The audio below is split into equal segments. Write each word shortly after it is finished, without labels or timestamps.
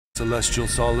Celestial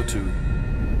solitude.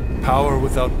 Power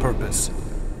without purpose,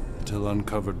 until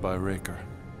uncovered by Raker.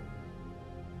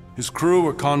 His crew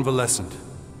were convalescent.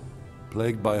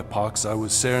 Plagued by a pox, I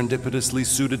was serendipitously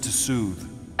suited to soothe.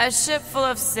 A ship full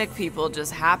of sick people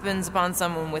just happens upon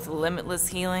someone with limitless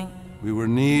healing? We were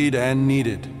need and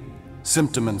needed,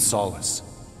 symptom and solace.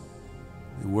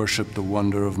 They worshipped the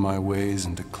wonder of my ways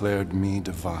and declared me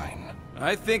divine.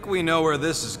 I think we know where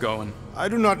this is going. I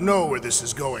do not know where this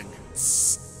is going.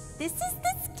 This is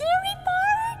the scary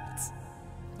part!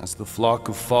 As the flock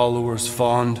of followers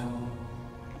fawned,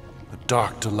 a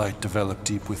dark delight developed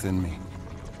deep within me.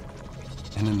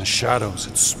 And in the shadows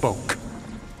it spoke.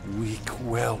 Weak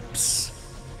whelps,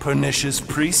 pernicious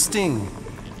priesting,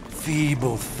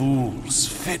 feeble fools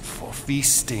fit for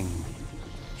feasting.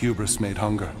 Hubris made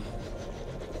hunger.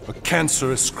 A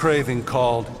cancerous craving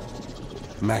called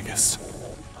Magus.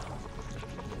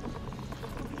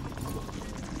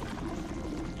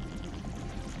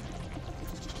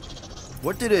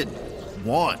 What did it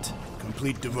want?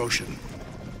 Complete devotion.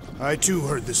 I too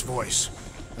heard this voice,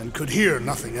 and could hear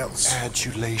nothing else.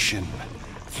 Adulation,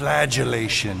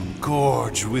 flagellation,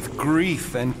 gorged with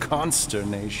grief and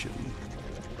consternation.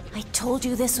 I told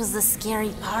you this was the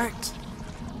scary part.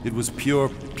 It was pure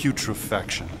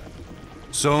putrefaction,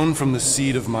 sown from the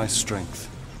seed of my strength.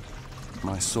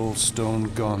 My soul stone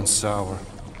gone sour.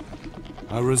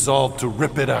 I resolved to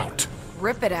rip it out.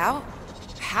 Rip it out?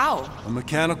 How? A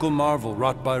mechanical marvel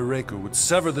wrought by Raker would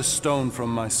sever the stone from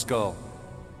my skull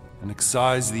and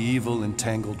excise the evil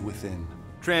entangled within.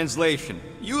 Translation: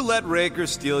 you let Raker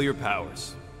steal your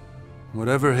powers.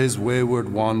 Whatever his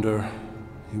wayward wander,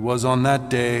 he was on that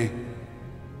day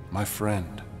my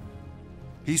friend.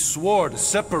 He swore to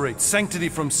separate sanctity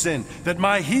from sin, that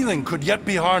my healing could yet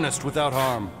be harnessed without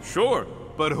harm. Sure,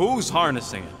 but who's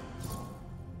harnessing it?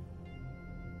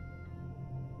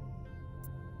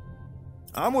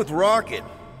 I'm with Rocket.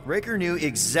 Raker knew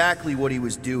exactly what he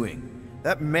was doing.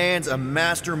 That man's a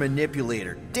master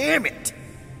manipulator. Damn it!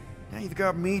 Now you've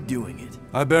got me doing it.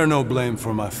 I bear no blame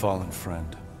for my fallen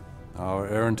friend. Our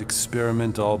errant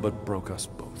experiment all but broke us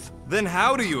both. Then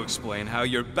how do you explain how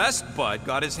your best bud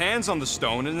got his hands on the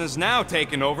stone and is now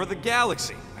taking over the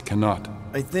galaxy? I cannot.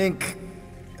 I think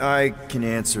I can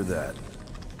answer that.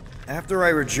 After I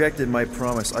rejected my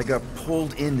promise, I got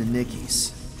pulled into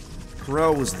Nikki's.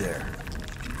 Corel was there.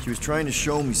 She was trying to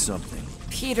show me something.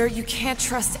 Peter, you can't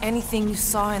trust anything you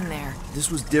saw in there.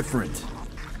 This was different,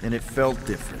 and it felt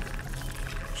different.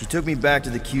 She took me back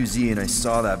to the QZ and I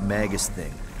saw that Magus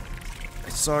thing. I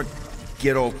saw it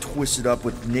get all twisted up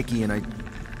with Nikki and I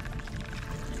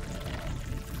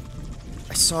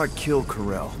saw it kill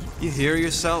Corel. You hear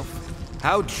yourself?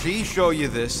 How'd she show you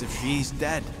this if she's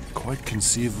dead? Quite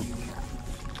conceivable.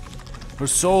 Her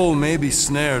soul may be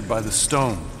snared by the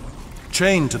stone,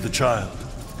 chained to the child.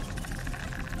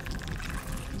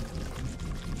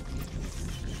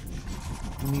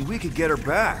 I mean, we could get her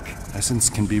back. Essence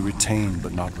can be retained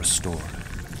but not restored.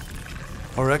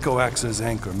 Our echo acts as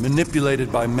anchor,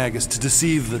 manipulated by Magus to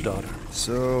deceive the daughter.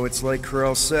 So it's like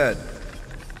Corel said.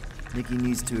 Nikki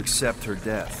needs to accept her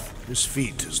death. This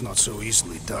feat is not so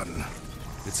easily done.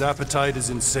 Its appetite is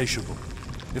insatiable.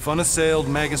 If unassailed,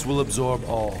 Magus will absorb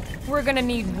all. We're gonna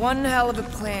need one hell of a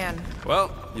plan.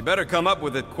 Well, you better come up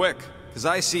with it quick, because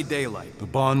I see daylight. The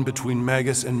bond between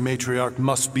Magus and Matriarch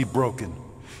must be broken.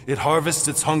 It harvests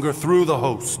its hunger through the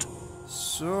host.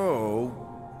 So,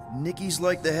 Nikki's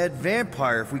like the head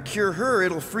vampire. If we cure her,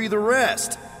 it'll free the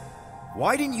rest.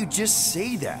 Why didn't you just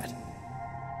say that?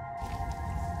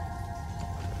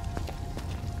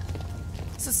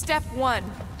 So step 1,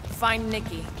 find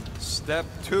Nikki. Step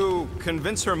 2,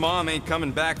 convince her mom ain't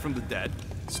coming back from the dead.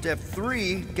 Step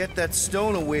 3, get that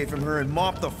stone away from her and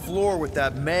mop the floor with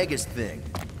that Magus thing.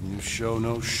 You show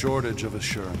no shortage of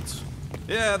assurance.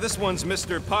 Yeah, this one's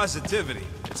Mr. Positivity.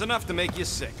 It's enough to make you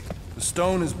sick. The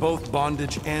stone is both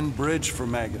bondage and bridge for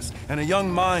Magus, and a young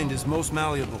mind is most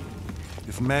malleable.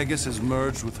 If Magus is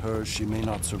merged with hers, she may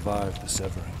not survive the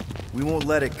severing. We won't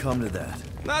let it come to that.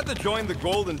 Not to join the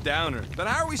Golden Downer, but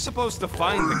how are we supposed to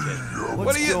find the kid?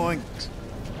 What's are you going...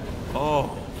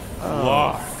 Oh,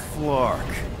 Flark.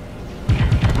 Flark.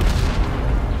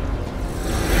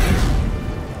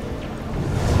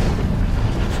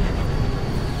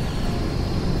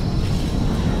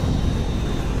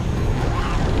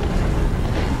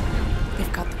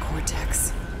 They've got the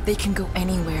cortex. They can go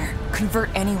anywhere, convert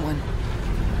anyone.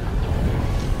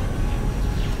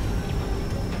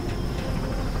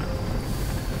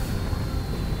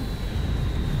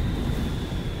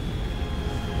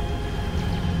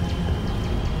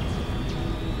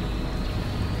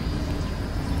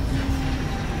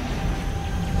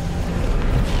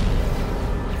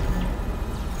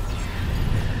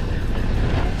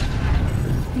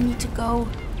 to go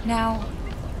now.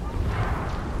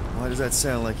 Why does that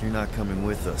sound like you're not coming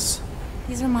with us?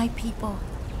 These are my people.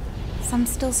 Some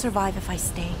still survive if I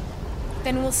stay.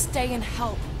 Then we'll stay and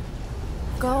help.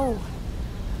 Go.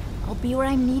 I'll be where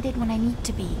I'm needed when I need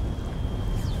to be.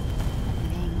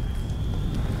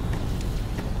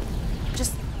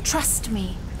 Just trust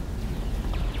me.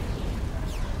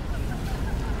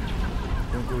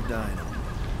 Don't go dying on me.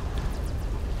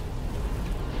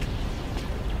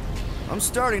 I'm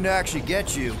starting to actually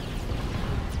get you.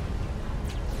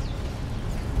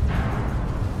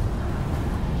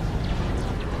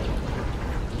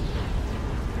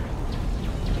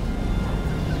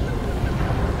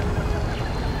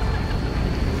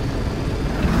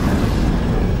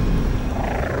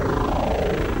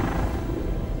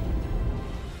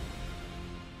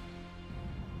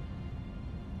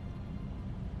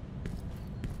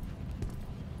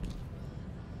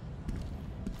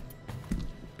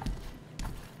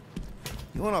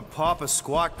 You wanna pop a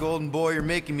squat, golden boy? You're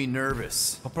making me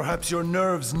nervous. Or perhaps your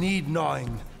nerves need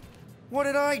gnawing. What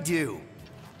did I do?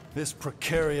 This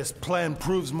precarious plan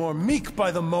proves more meek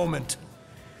by the moment.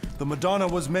 The Madonna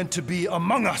was meant to be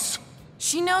among us.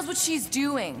 She knows what she's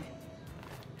doing.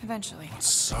 Eventually.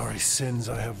 Sorry sins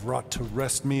I have wrought to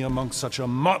wrest me among such a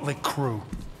motley crew.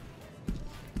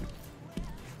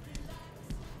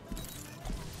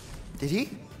 Did he?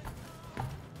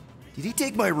 Did he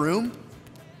take my room?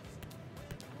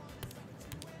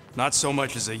 Not so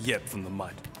much as a yip from the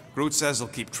mud. Groot says he'll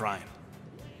keep trying.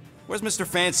 Where's Mr.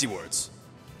 Fancy Words?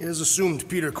 He has assumed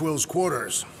Peter Quill's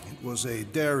quarters. It was a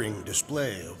daring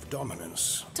display of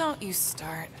dominance. Don't you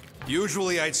start.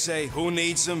 Usually I'd say, who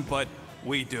needs him, but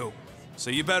we do. So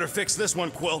you better fix this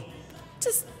one, Quill.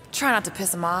 Just try not to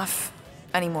piss him off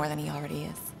any more than he already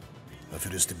is. If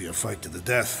it is to be a fight to the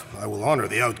death, I will honor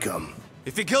the outcome.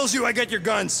 If he kills you, I get your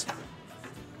guns.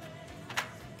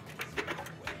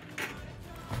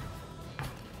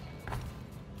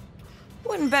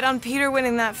 Wouldn't bet on Peter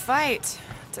winning that fight.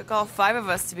 Took all 5 of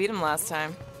us to beat him last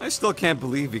time. I still can't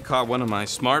believe he caught one of my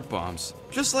smart bombs.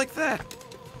 Just like that.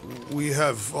 We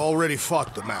have already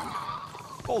fought the man.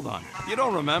 Hold on, you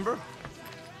don't remember?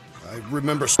 I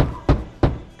remember...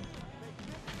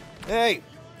 Hey,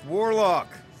 Warlock.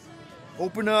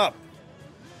 Open up.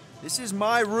 This is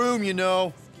my room, you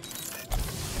know.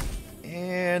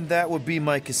 And that would be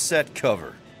my cassette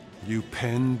cover. You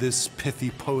penned this pithy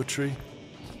poetry?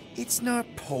 It's not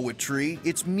poetry,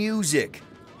 it's music.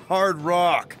 Hard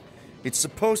rock. It's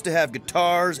supposed to have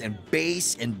guitars and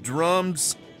bass and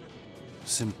drums.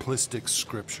 Simplistic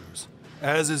scriptures,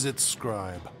 as is its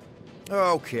scribe.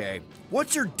 Okay.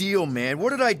 What's your deal, man?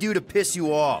 What did I do to piss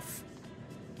you off?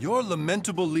 Your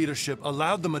lamentable leadership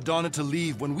allowed the Madonna to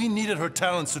leave when we needed her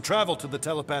talents to travel to the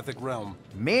telepathic realm.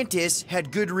 Mantis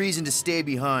had good reason to stay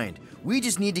behind. We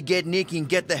just need to get Nikki and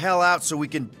get the hell out so we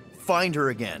can find her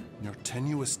again. Your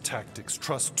tenuous tactics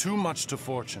trust too much to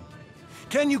fortune.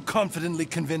 Can you confidently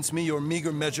convince me your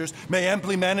meager measures may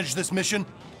amply manage this mission?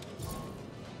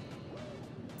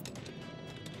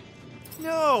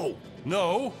 No!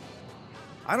 No?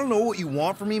 I don't know what you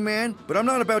want from me, man, but I'm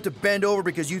not about to bend over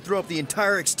because you throw up the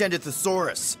entire extended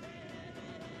thesaurus.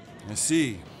 I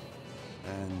see.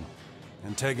 An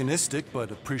antagonistic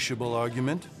but appreciable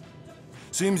argument.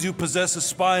 Seems you possess a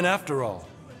spine after all.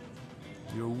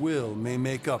 Your will may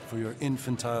make up for your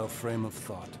infantile frame of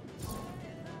thought.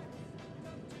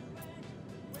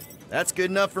 That's good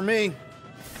enough for me.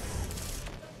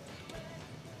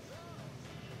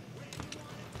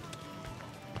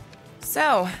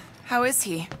 So, how is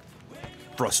he?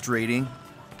 Frustrating.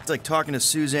 It's like talking to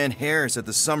Suzanne Harris at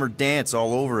the summer dance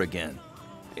all over again.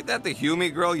 Ain't that the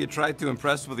Humie girl you tried to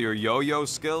impress with your yo-yo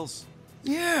skills?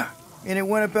 Yeah, and it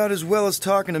went about as well as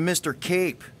talking to Mr.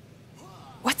 Cape.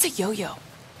 What's a yo-yo?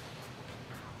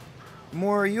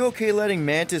 Moore, are you okay letting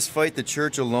Mantis fight the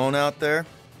church alone out there?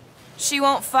 She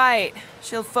won't fight.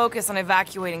 She'll focus on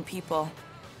evacuating people.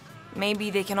 Maybe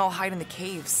they can all hide in the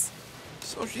caves.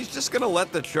 So she's just gonna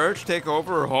let the church take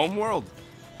over her homeworld?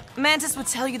 Mantis would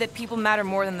tell you that people matter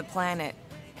more than the planet.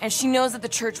 And she knows that the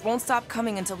church won't stop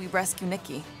coming until we rescue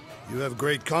Nikki. You have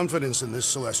great confidence in this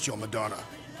celestial Madonna.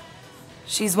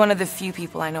 She's one of the few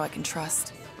people I know I can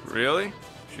trust. Really?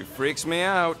 She freaks me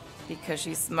out. Because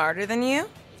she's smarter than you?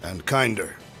 And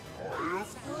kinder.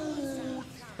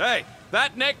 Hey,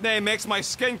 that nickname makes my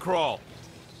skin crawl.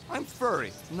 I'm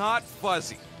furry, not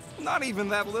fuzzy. Not even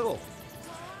that little.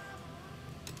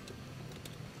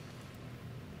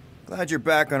 Glad you're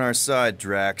back on our side,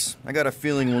 Drax. I got a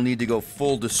feeling we'll need to go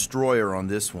full destroyer on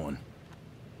this one.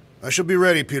 I shall be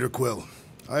ready, Peter Quill.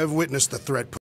 I have witnessed the threat